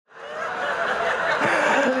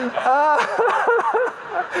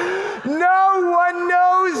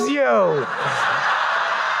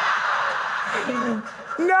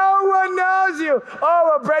you. Oh,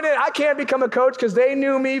 well, Brendon, I can't become a coach because they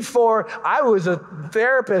knew me for I was a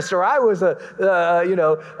therapist, or I was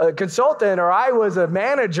a consultant, or I was a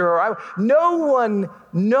manager, no one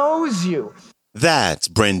knows you. That's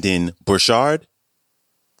Brendon Burchard,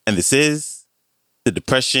 and this is the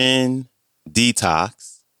Depression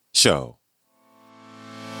Detox Show.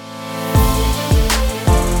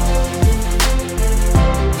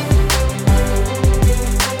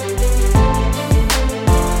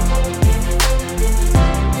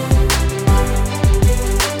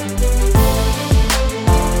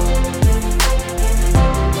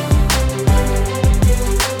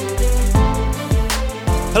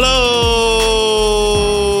 Hello,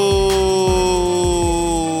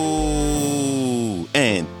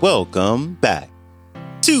 and welcome back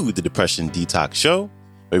to the Depression Detox Show,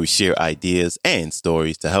 where we share ideas and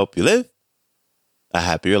stories to help you live a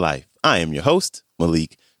happier life. I am your host,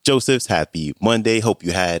 Malik Josephs. Happy Monday. Hope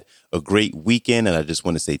you had a great weekend, and I just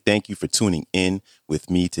want to say thank you for tuning in with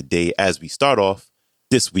me today as we start off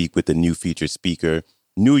this week with a new featured speaker,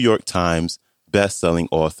 New York Times best-selling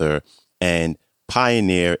author, and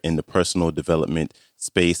pioneer in the personal development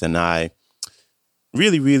space. And I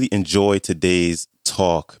really enjoy today's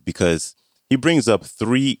talk because he brings up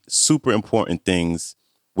three super important things,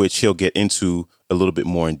 which he'll get into a little bit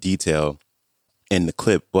more in detail in the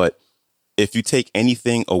clip. But if you take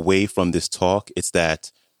anything away from this talk, it's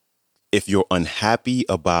that if you're unhappy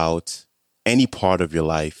about any part of your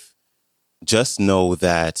life, just know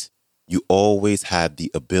that you always have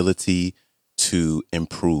the ability to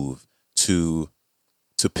improve, to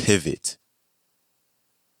pivot,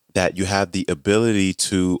 that you have the ability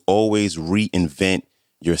to always reinvent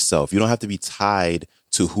yourself. You don't have to be tied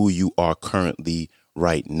to who you are currently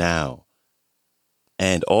right now.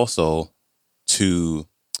 And also to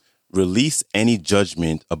release any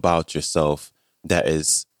judgment about yourself that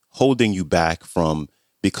is holding you back from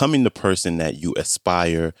becoming the person that you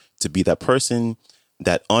aspire to be, that person,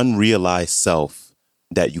 that unrealized self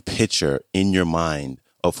that you picture in your mind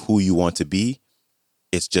of who you want to be.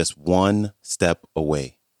 It's just one step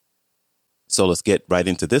away. So let's get right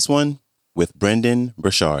into this one with Brendon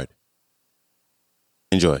Burchard.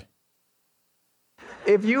 Enjoy.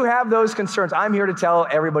 If you have those concerns, I'm here to tell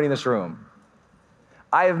everybody in this room.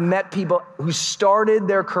 I have met people who started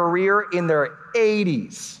their career in their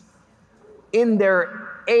 80s,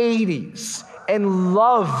 and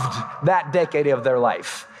loved that decade of their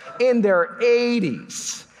life, in their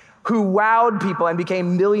 80s. Who wowed people and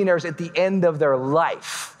became millionaires at the end of their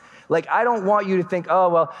life. Like, I don't want you to think, oh,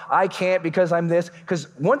 well, I can't because I'm this. Because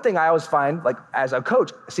one thing I always find, like, as a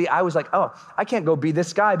coach, I was like, oh, I can't go be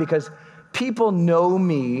this guy because people know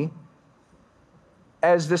me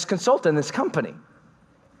as this consultant in this company.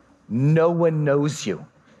 No one knows you.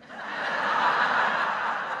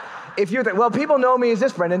 If you're well, people know me as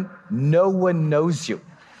this, Brendon. No one knows you.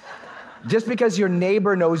 Just because your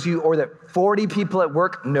neighbor knows you or that 40 people at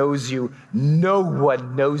work knows you, no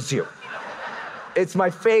one knows you. It's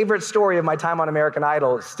my favorite story of my time on American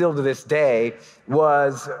Idol, still to this day,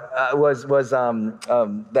 was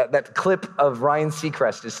that clip of Ryan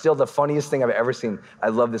Seacrest is still the funniest thing I've ever seen. I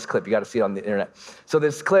love this clip. You got to see it on the internet. So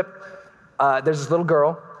this clip, there's this little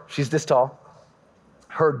girl. She's this tall.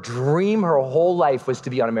 Her dream, her whole life was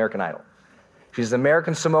to be on American Idol. She's an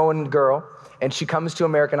American Samoan girl. And she comes to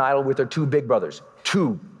American Idol with her two big brothers,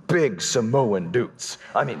 two big Samoan dudes.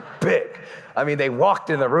 I mean, big. I mean, they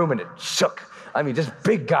walked in the room and it shook. I mean, just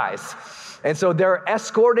big guys. And so they're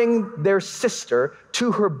escorting their sister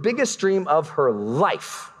to her biggest dream of her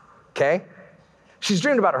life, okay? She's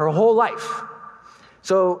dreamed about it her whole life.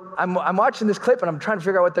 So I'm watching this clip and I'm trying to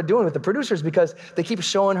figure out what they're doing with the producers because they keep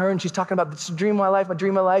showing her and she's talking about this dream of my life, my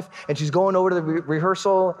dream of life. And she's going over to the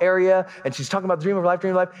rehearsal area and she's talking about the dream of her life,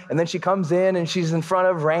 dream of life. And then she comes in and she's in front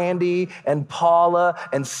of Randy and Paula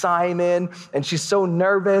and Simon and she's so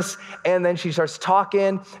nervous. And then she starts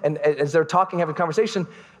talking, and as they're talking, having a conversation,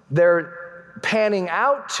 they're panning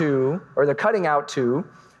out to, or they're cutting out to,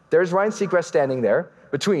 there's Ryan Seacrest standing there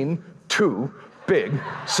between two big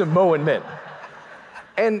Samoan men.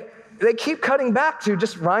 And they keep cutting back to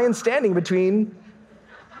just Ryan standing between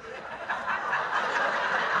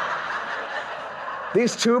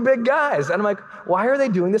these two big guys. And I'm like, why are they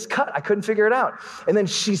doing this cut? I couldn't figure it out. And then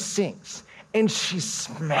she sings and she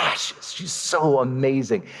smashes. She's so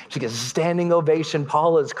amazing. She gets a standing ovation.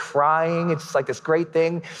 Paula's crying. It's like this great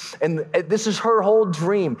thing. And this is her whole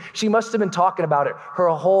dream. She must have been talking about it her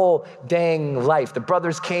whole dang life. The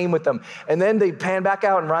brothers came with them. And then they pan back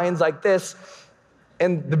out and Ryan's like this.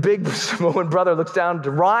 And the big Samoan brother looks down to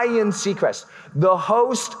Ryan Seacrest, the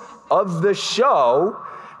host of the show,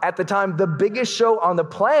 at the time, the biggest show on the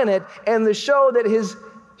planet and the show that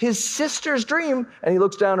his sister's dream. And he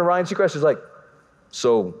looks down at Ryan Seacrest. He's like,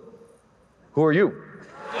 so who are you?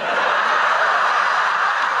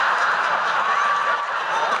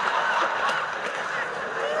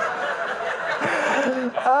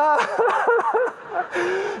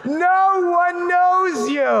 No one knows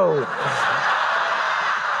you.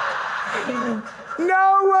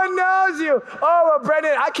 No one knows you. Oh, well,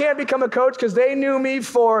 Brendon, I can't become a coach because they knew me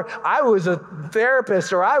for I was a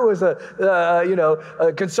therapist, or I was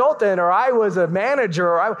a consultant, or I was a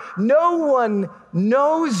manager. No one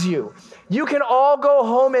knows you. You can all go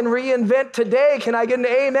home and reinvent today. Can I get an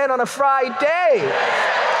amen on a Friday?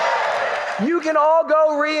 You can all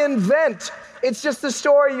go reinvent. It's just the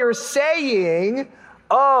story you're saying.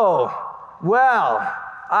 Oh, well,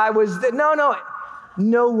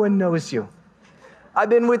 no one knows you. I've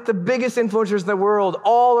been with the biggest influencers in the world,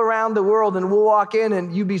 all around the world, and we'll walk in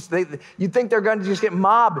and you think they're going to just get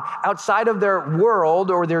mobbed outside of their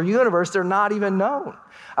world or their universe. They're not even known.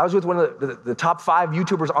 I was with one of the top 5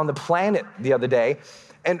 YouTubers on the planet the other day,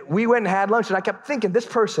 and we went and had lunch, and I kept thinking, this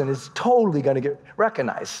person is totally going to get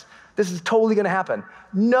recognized. This is totally going to happen.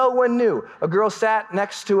 No one knew. A girl sat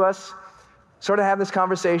next to us, sort of having this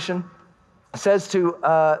conversation, says to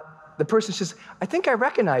the person, she says, I think I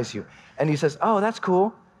recognize you. And he says, oh, that's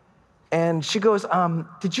cool. And she goes,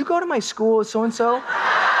 did you go to my school, so-and-so?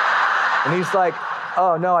 And he's like,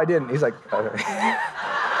 oh, no, I didn't. He's like, okay.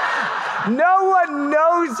 No one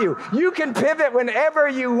knows you. You can pivot whenever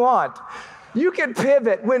you want. You can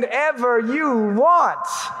pivot whenever you want.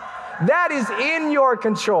 That is in your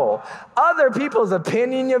control. Other people's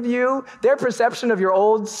opinion of you, their perception of your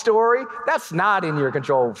old story, that's not in your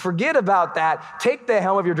control. Forget about that. Take the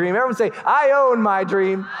helm of your dream. Everyone say, I own my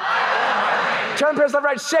dream. Turn to the person left,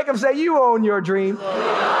 right, shake them, say, you own your dream.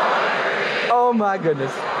 Oh my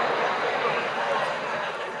goodness.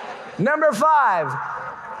 Number 5,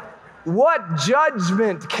 what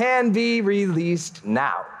judgment can be released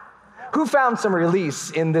now? Who found some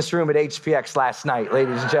release in this room at HPX last night,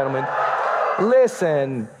 ladies and gentlemen?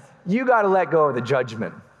 Listen, you got to let go of the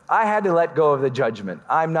judgment. I had to let go of the judgment.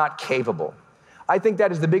 I'm not capable. I think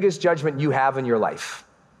that is the biggest judgment you have in your life.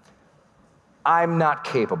 I'm not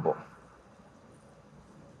capable.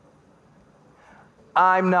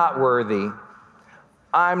 I'm not worthy.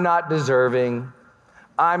 I'm not deserving.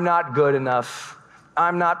 I'm not good enough.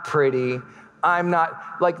 I'm not pretty. I'm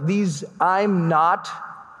not, like these, I'm not,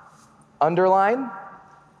 underline,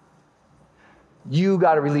 you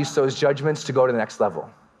got to release those judgments to go to the next level.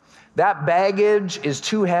 That baggage is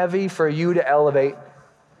too heavy for you to elevate.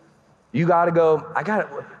 You got to go,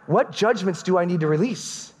 what judgments do I need to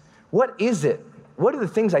release? What is it? What are the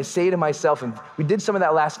things I say to myself? And we did some of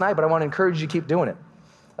that last night, but I want to encourage you to keep doing it.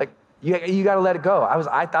 Like, you got to let it go.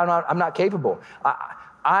 I thought I'm not capable.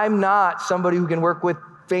 I'm not somebody who can work with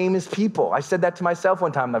famous people. I said that to myself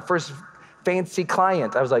one time, my first fancy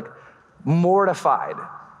client. I was like, mortified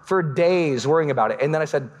for days worrying about it. And then I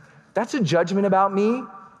said, that's a judgment about me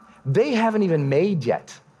they haven't even made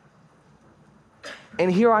yet.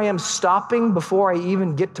 And here I am stopping before I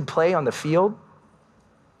even get to play on the field.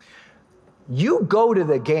 You go to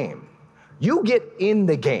the game. You get in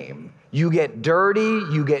the game. You get dirty,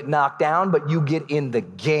 you get knocked down, but you get in the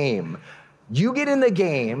game. You get in the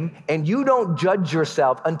game and you don't judge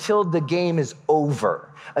yourself until the game is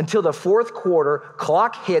over, until the fourth quarter,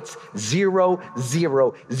 clock hits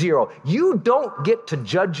 0-0-0. You don't get to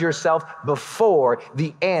judge yourself before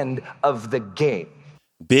the end of the game.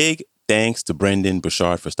 Big thanks to Brendon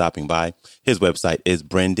Burchard for stopping by. His website is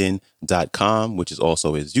brendon.com, which is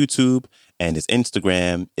also his YouTube, and his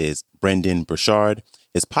Instagram is Brendon Burchard.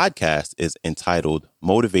 His podcast is entitled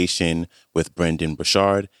Motivation with Brendon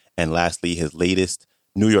Burchard. And lastly, his latest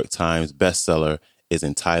New York Times bestseller is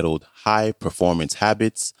entitled High Performance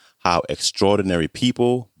Habits, How Extraordinary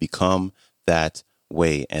People Become That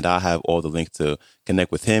Way. And I'll have all the links to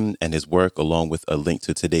connect with him and his work, along with a link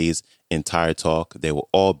to today's entire talk. They will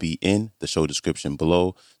all be in the show description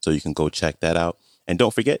below, so you can go check that out. And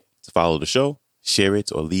don't forget to follow the show, share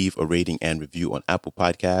it, or leave a rating and review on Apple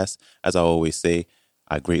Podcasts. As I always say,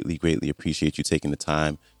 I greatly, greatly appreciate you taking the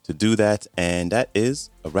time to do that. And that is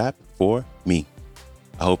a wrap for me.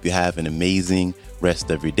 I hope you have an amazing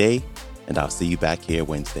rest of your day, and I'll see you back here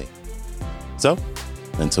Wednesday. So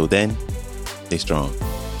until then, stay strong.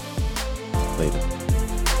 Later.